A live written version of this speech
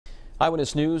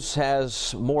Eyewitness News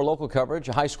has more local coverage.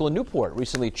 A high school in Newport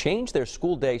recently changed their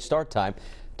school day start time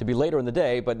to be later in the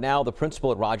day, but now the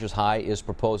principal at Rogers High is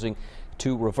proposing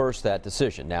to reverse that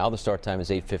decision. Now the start time is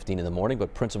 8:15 in the morning,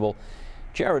 but Principal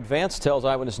Jared Vance tells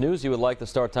Eyewitness News he would like the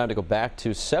start time to go back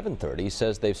to 7:30. He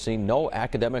says they've seen no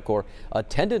academic or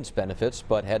attendance benefits,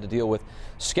 but had to deal with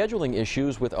scheduling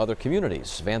issues with other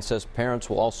communities. Vance says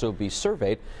parents will also be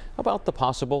surveyed about the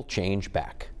possible change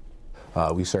back.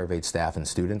 We surveyed staff and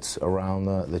students around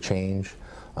the change,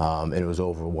 and it was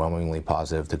overwhelmingly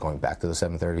positive to going back to the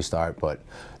 7:30 start, but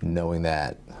knowing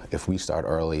that if we start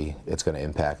early, it's going to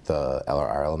impact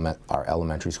our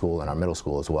elementary school and our middle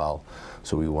school as well.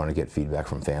 So we want to get feedback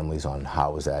from families on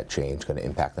how is that change going to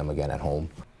impact them again at home.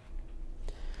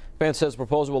 Vance says the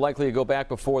proposal will likely go back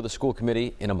before the school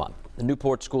committee in a month. The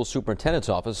Newport School Superintendent's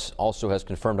Office also has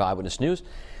confirmed to Eyewitness News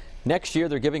next year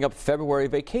they're giving up February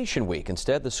vacation week.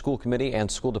 Instead, the school committee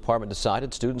and school department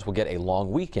decided students will get a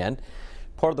long weekend.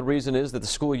 Part of the reason is that the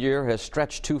school year has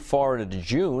stretched too far into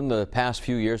June the past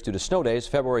few years due to snow days.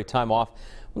 February time off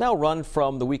will now run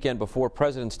from the weekend before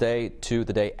President's Day to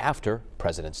the day after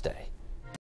President's Day.